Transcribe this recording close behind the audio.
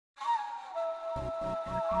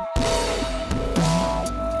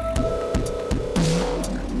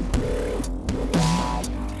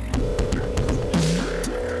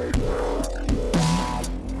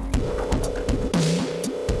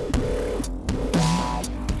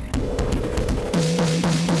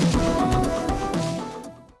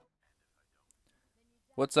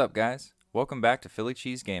What's up, guys? Welcome back to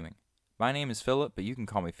PhillyCheese Gaming. My name is Phillip, but you can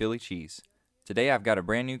call me PhillyCheese. Today I've got a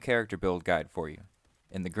brand new character build guide for you.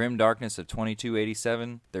 In the grim darkness of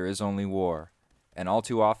 2287, there is only war. And all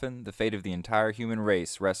too often, the fate of the entire human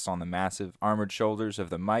race rests on the massive, armored shoulders of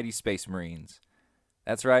the mighty Space Marines.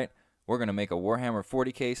 That's right, we're going to make a Warhammer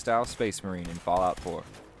 40K style Space Marine in Fallout 4.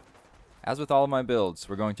 As with all of my builds,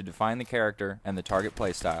 we're going to define the character and the target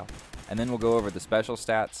playstyle, and then we'll go over the special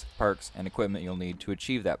stats, perks, and equipment you'll need to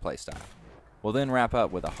achieve that playstyle. We'll then wrap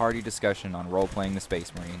up with a hearty discussion on role-playing the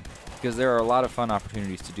Space Marine, because there are a lot of fun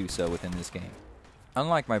opportunities to do so within this game.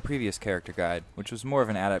 Unlike my previous character guide, which was more of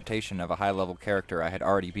an adaptation of a high-level character I had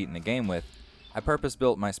already beaten the game with, I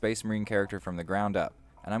purpose-built my Space Marine character from the ground up,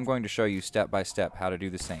 and I'm going to show you step-by-step how to do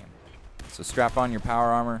the same. So strap on your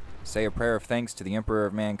power armor, say a prayer of thanks to the Emperor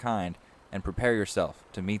of Mankind, and prepare yourself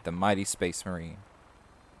to meet the mighty Space Marine.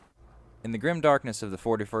 In the grim darkness of the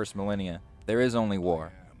 41st millennia, there is only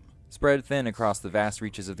war. Spread thin across the vast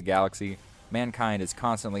reaches of the galaxy, mankind is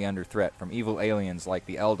constantly under threat from evil aliens like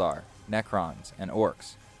the Eldar, Necrons, and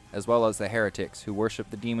Orks, as well as the heretics who worship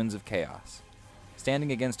the demons of chaos.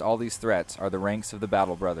 Standing against all these threats are the ranks of the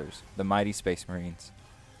Battle Brothers, the mighty Space Marines.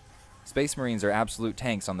 Space Marines are absolute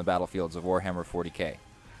tanks on the battlefields of Warhammer 40K.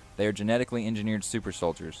 They are genetically engineered super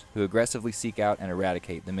soldiers who aggressively seek out and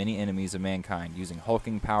eradicate the many enemies of mankind using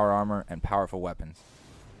hulking power armor and powerful weapons.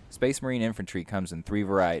 Space Marine infantry comes in 3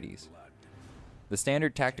 varieties. The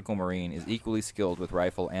standard tactical Marine is equally skilled with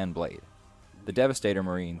rifle and blade. The Devastator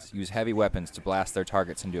Marines use heavy weapons to blast their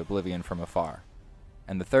targets into oblivion from afar.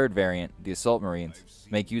 And the third variant, the Assault Marines,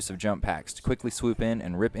 make use of jump packs to quickly swoop in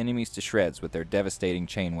and rip enemies to shreds with their devastating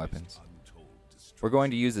chain weapons. We're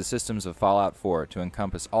going to use the systems of Fallout 4 to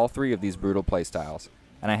encompass all 3 of these brutal playstyles,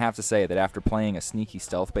 and I have to say that after playing a sneaky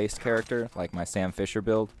stealth-based character like my Sam Fisher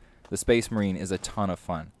build, the Space Marine is a ton of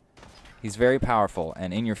fun. He's very powerful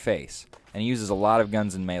and in your face, and he uses a lot of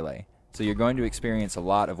guns in melee, so you're going to experience a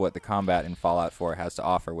lot of what the combat in Fallout 4 has to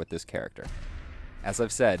offer with this character. As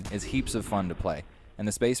I've said, it's heaps of fun to play, and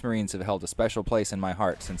the Space Marines have held a special place in my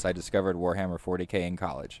heart since I discovered Warhammer 40K in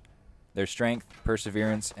college. Their strength,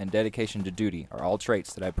 perseverance, and dedication to duty are all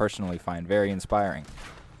traits that I personally find very inspiring,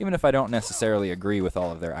 even if I don't necessarily agree with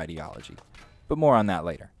all of their ideology. But more on that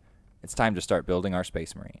later. It's time to start building our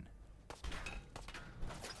Space Marine.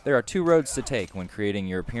 There are 2 roads to take when creating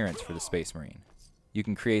your appearance for the Space Marine. You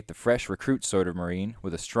can create the fresh recruit sort of Marine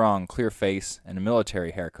with a strong, clear face and a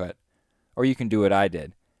military haircut, or you can do what I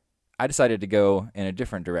did. I decided to go in a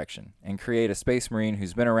different direction and create a Space Marine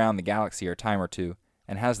who's been around the galaxy a time or two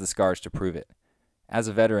and has the scars to prove it. As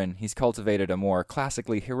a veteran, he's cultivated a more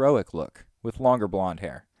classically heroic look, with longer blonde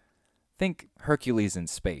hair. Think Hercules in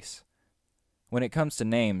space. When it comes to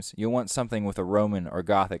names, you'll want something with a Roman or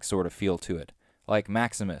Gothic sort of feel to it, like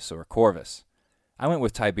Maximus or Corvus. I went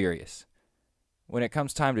with Tiberius. When it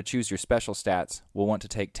comes time to choose your special stats, we'll want to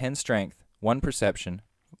take 10 strength, 1 perception,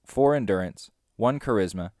 4 endurance, 1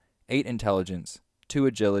 charisma, 8 intelligence, 2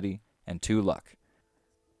 agility, and 2 luck.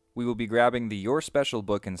 We will be grabbing the Your Special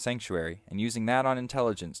book in Sanctuary and using that on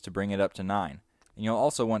intelligence to bring it up to 9. And you'll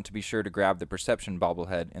also want to be sure to grab the perception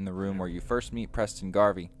bobblehead in the room where you first meet Preston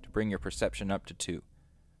Garvey to bring your perception up to 2.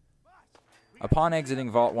 Upon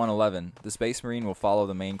exiting Vault 111, the Space Marine will follow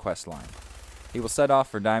the main quest line. He will set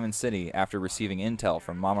off for Diamond City after receiving intel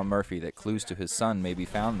from Mama Murphy that clues to his son may be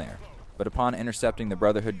found there. But upon intercepting the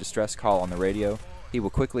Brotherhood distress call on the radio, he will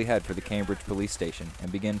quickly head for the Cambridge police station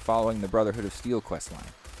and begin following the Brotherhood of Steel quest line.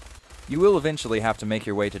 You will eventually have to make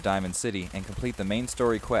your way to Diamond City and complete the main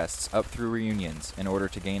story quests up through reunions in order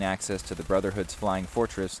to gain access to the Brotherhood's flying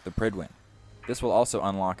fortress, the Pridwin. This will also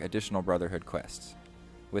unlock additional Brotherhood quests.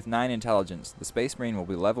 With 9 intelligence, the Space Marine will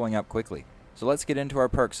be leveling up quickly, so let's get into our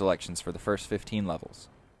perk selections for the first 15 levels.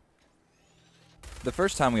 The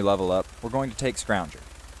first time we level up, we're going to take Scrounger.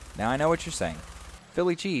 Now I know what you're saying.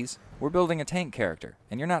 PhillyCheese, we're building a tank character,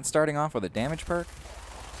 and you're not starting off with a damage perk?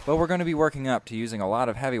 Well, we're going to be working up to using a lot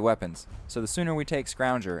of heavy weapons, so the sooner we take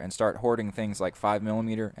Scrounger and start hoarding things like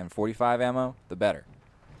 5mm and 45 ammo, the better.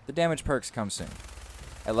 The damage perks come soon.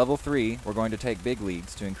 At level 3, we're going to take Big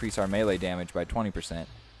Leagues to increase our melee damage by 20%,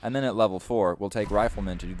 and then at level 4, we'll take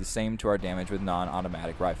Riflemen to do the same to our damage with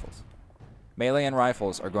non-automatic rifles. Melee and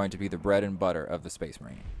rifles are going to be the bread and butter of the Space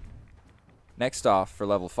Marine. Next off, for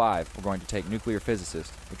level 5, we're going to take Nuclear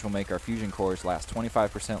Physicist, which will make our fusion cores last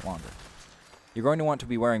 25% longer. You're going to want to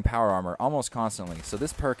be wearing power armor almost constantly, so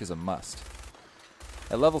this perk is a must.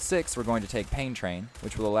 At level 6, we're going to take Pain Train,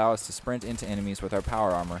 which will allow us to sprint into enemies with our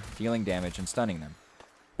power armor, dealing damage and stunning them.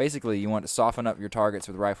 Basically, you want to soften up your targets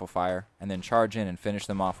with rifle fire, and then charge in and finish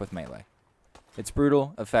them off with melee. It's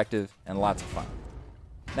brutal, effective, and lots of fun.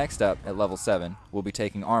 Next up, at level 7, we'll be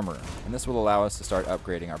taking Armorer, and this will allow us to start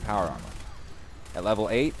upgrading our power armor. At level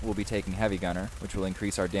 8, we'll be taking Heavy Gunner, which will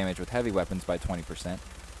increase our damage with heavy weapons by 20%,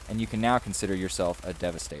 and you can now consider yourself a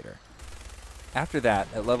Devastator. After that,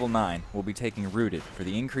 at level 9, we'll be taking Rooted for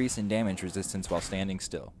the increase in damage resistance while standing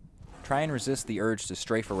still. Try and resist the urge to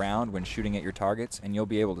strafe around when shooting at your targets, and you'll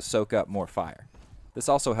be able to soak up more fire. This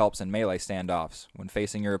also helps in melee standoffs when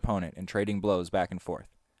facing your opponent and trading blows back and forth.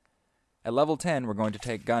 At level 10, we're going to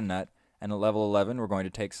take Gun Nut, and at level 11, we're going to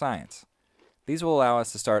take Science. These will allow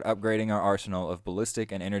us to start upgrading our arsenal of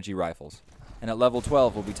ballistic and energy rifles. And at level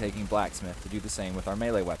 12, we'll be taking Blacksmith to do the same with our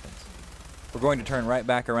melee weapons. We're going to turn right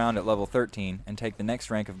back around at level 13 and take the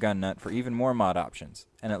next rank of Gun Nut for even more mod options.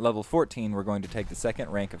 And at level 14, we're going to take the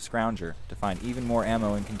second rank of Scrounger to find even more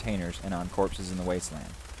ammo in containers and on corpses in the wasteland.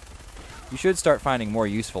 You should start finding more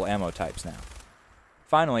useful ammo types now.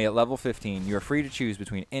 Finally, at level 15, you are free to choose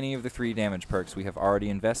between any of the 3 damage perks we have already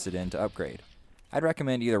invested in to upgrade. I'd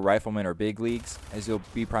recommend either Rifleman or Big Leagues, as you'll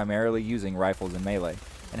be primarily using rifles in melee,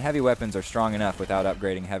 and heavy weapons are strong enough without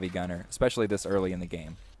upgrading Heavy Gunner, especially this early in the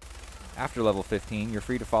game. After level 15, you're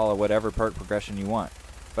free to follow whatever perk progression you want,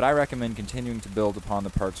 but I recommend continuing to build upon the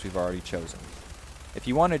perks we've already chosen. If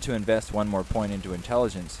you wanted to invest 1 more point into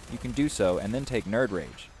Intelligence, you can do so and then take Nerd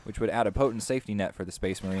Rage, which would add a potent safety net for the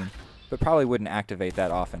Space Marine, but probably wouldn't activate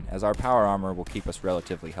that often, as our power armor will keep us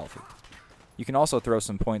relatively healthy. You can also throw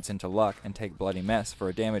some points into Luck and take Bloody Mess for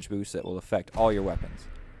a damage boost that will affect all your weapons.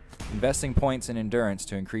 Investing points in Endurance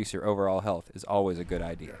to increase your overall health is always a good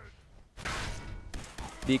idea.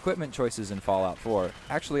 The equipment choices in Fallout 4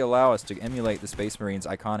 actually allow us to emulate the Space Marine's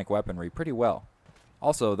iconic weaponry pretty well.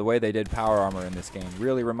 Also, the way they did power armor in this game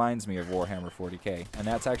really reminds me of Warhammer 40K, and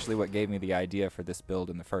that's actually what gave me the idea for this build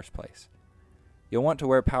in the first place. You'll want to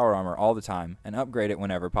wear power armor all the time and upgrade it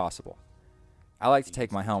whenever possible. I like to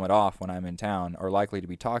take my helmet off when I'm in town or likely to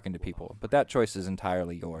be talking to people, but that choice is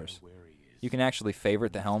entirely yours. You can actually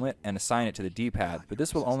favorite the helmet and assign it to the D-pad, but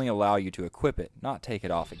this will only allow you to equip it, not take it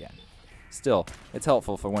off again. Still, it's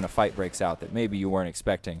helpful for when a fight breaks out that maybe you weren't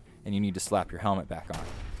expecting and you need to slap your helmet back on.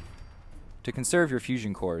 To conserve your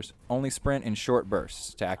fusion cores, only sprint in short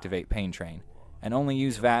bursts to activate Pain Train, and only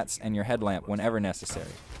use VATS and your headlamp whenever necessary.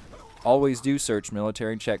 Always do search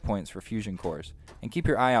military checkpoints for fusion cores, and keep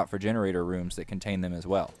your eye out for generator rooms that contain them as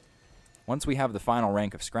well. Once we have the final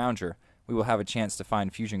rank of Scrounger, we will have a chance to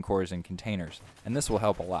find fusion cores in containers, and this will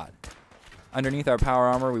help a lot. Underneath our power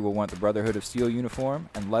armor, we will want the Brotherhood of Steel uniform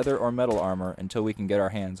and leather or metal armor until we can get our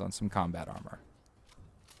hands on some combat armor.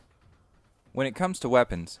 When it comes to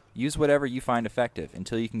weapons, use whatever you find effective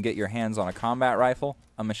until you can get your hands on a combat rifle,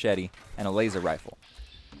 a machete, and a laser rifle.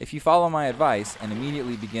 If you follow my advice and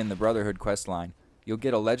immediately begin the Brotherhood questline, you'll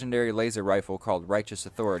get a legendary laser rifle called Righteous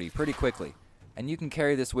Authority pretty quickly, and you can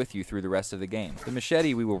carry this with you through the rest of the game. The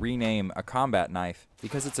machete we will rename a combat knife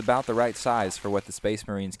because it's about the right size for what the Space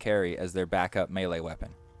Marines carry as their backup melee weapon.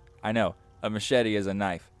 I know, a machete is a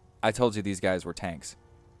knife. I told you these guys were tanks.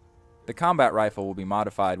 The combat rifle will be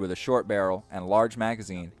modified with a short barrel and large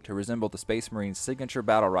magazine to resemble the Space Marines' signature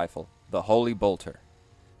battle rifle, the Holy Bolter.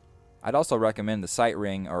 I'd also recommend the sight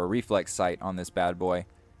ring or a reflex sight on this bad boy,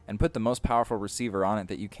 and put the most powerful receiver on it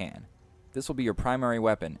that you can. This will be your primary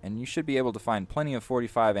weapon, and you should be able to find plenty of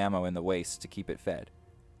 45 ammo in the waist to keep it fed.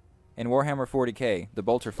 In Warhammer 40K, the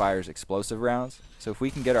bolter fires explosive rounds, so if we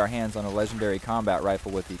can get our hands on a legendary combat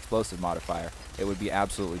rifle with the explosive modifier, it would be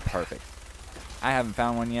absolutely perfect. I haven't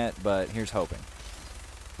found one yet, but here's hoping.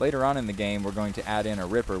 Later on in the game, we're going to add in a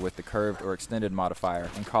ripper with the curved or extended modifier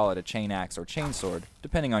and call it a chain axe or chainsword,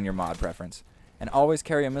 depending on your mod preference, and always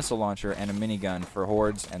carry a missile launcher and a minigun for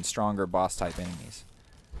hordes and stronger boss-type enemies.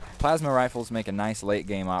 Plasma rifles make a nice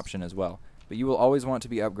late-game option as well, but you will always want to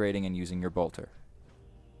be upgrading and using your bolter.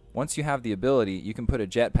 Once you have the ability, you can put a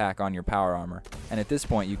jetpack on your power armor, and at this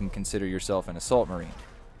point you can consider yourself an assault marine.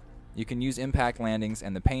 You can use impact landings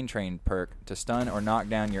and the Pain Train perk to stun or knock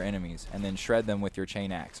down your enemies, and then shred them with your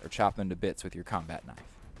chain axe or chop them to bits with your combat knife.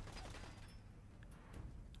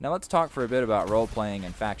 Now let's talk for a bit about role-playing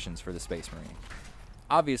and factions for the Space Marine.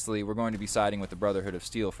 Obviously, we're going to be siding with the Brotherhood of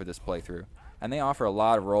Steel for this playthrough, and they offer a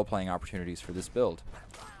lot of role-playing opportunities for this build.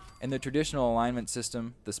 In the traditional alignment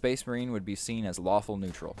system, the Space Marine would be seen as lawful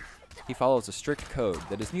neutral. He follows a strict code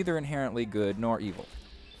that is neither inherently good nor evil.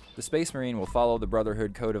 The Space Marine will follow the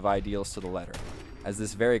Brotherhood Code of Ideals to the letter, as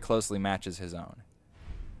this very closely matches his own.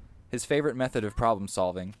 His favorite method of problem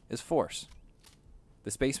solving is force.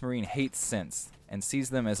 The Space Marine hates synths and sees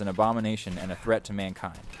them as an abomination and a threat to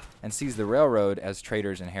mankind, and sees the Railroad as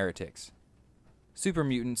traitors and heretics. Super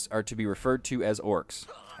Mutants are to be referred to as Orks,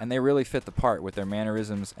 and they really fit the part with their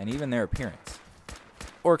mannerisms and even their appearance.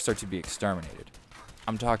 Orks are to be exterminated.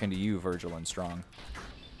 I'm talking to you, Virgil and Strong.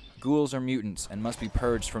 Ghouls are mutants and must be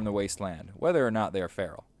purged from the wasteland, whether or not they are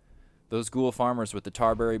feral. Those ghoul farmers with the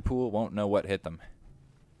Tarberry pool won't know what hit them.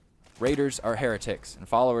 Raiders are heretics and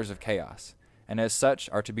followers of chaos, and as such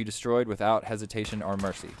are to be destroyed without hesitation or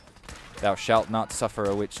mercy. Thou shalt not suffer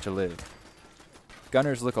a witch to live.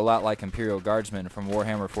 Gunners look a lot like Imperial Guardsmen from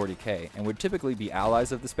Warhammer 40K and would typically be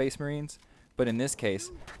allies of the Space Marines, but in this case,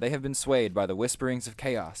 they have been swayed by the whisperings of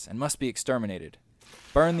chaos and must be exterminated.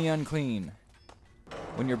 Burn the unclean.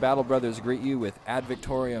 When your battle brothers greet you with Ad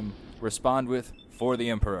Victoriam, respond with, For the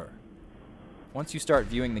Emperor. Once you start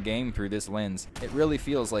viewing the game through this lens, it really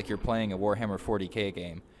feels like you're playing a Warhammer 40K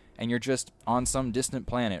game, and you're just on some distant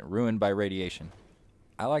planet ruined by radiation.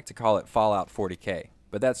 I like to call it Fallout 40K,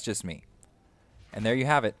 but that's just me. And there you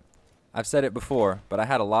have it. I've said it before, but I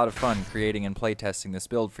had a lot of fun creating and playtesting this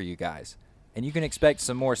build for you guys, and you can expect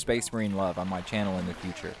some more Space Marine love on my channel in the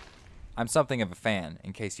future. I'm something of a fan,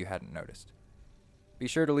 in case you hadn't noticed. Be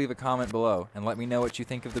sure to leave a comment below and let me know what you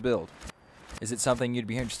think of the build. Is it something you'd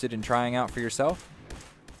be interested in trying out for yourself?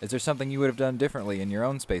 Is there something you would have done differently in your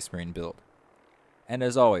own Space Marine build? And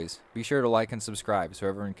as always, be sure to like and subscribe so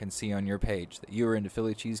everyone can see on your page that you were into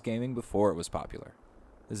PhillyCheese Gaming before it was popular.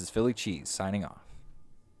 This is PhillyCheese signing off.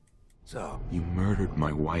 So, you murdered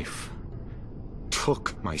my wife,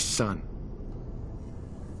 took my son.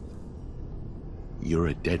 You're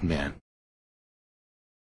a dead man.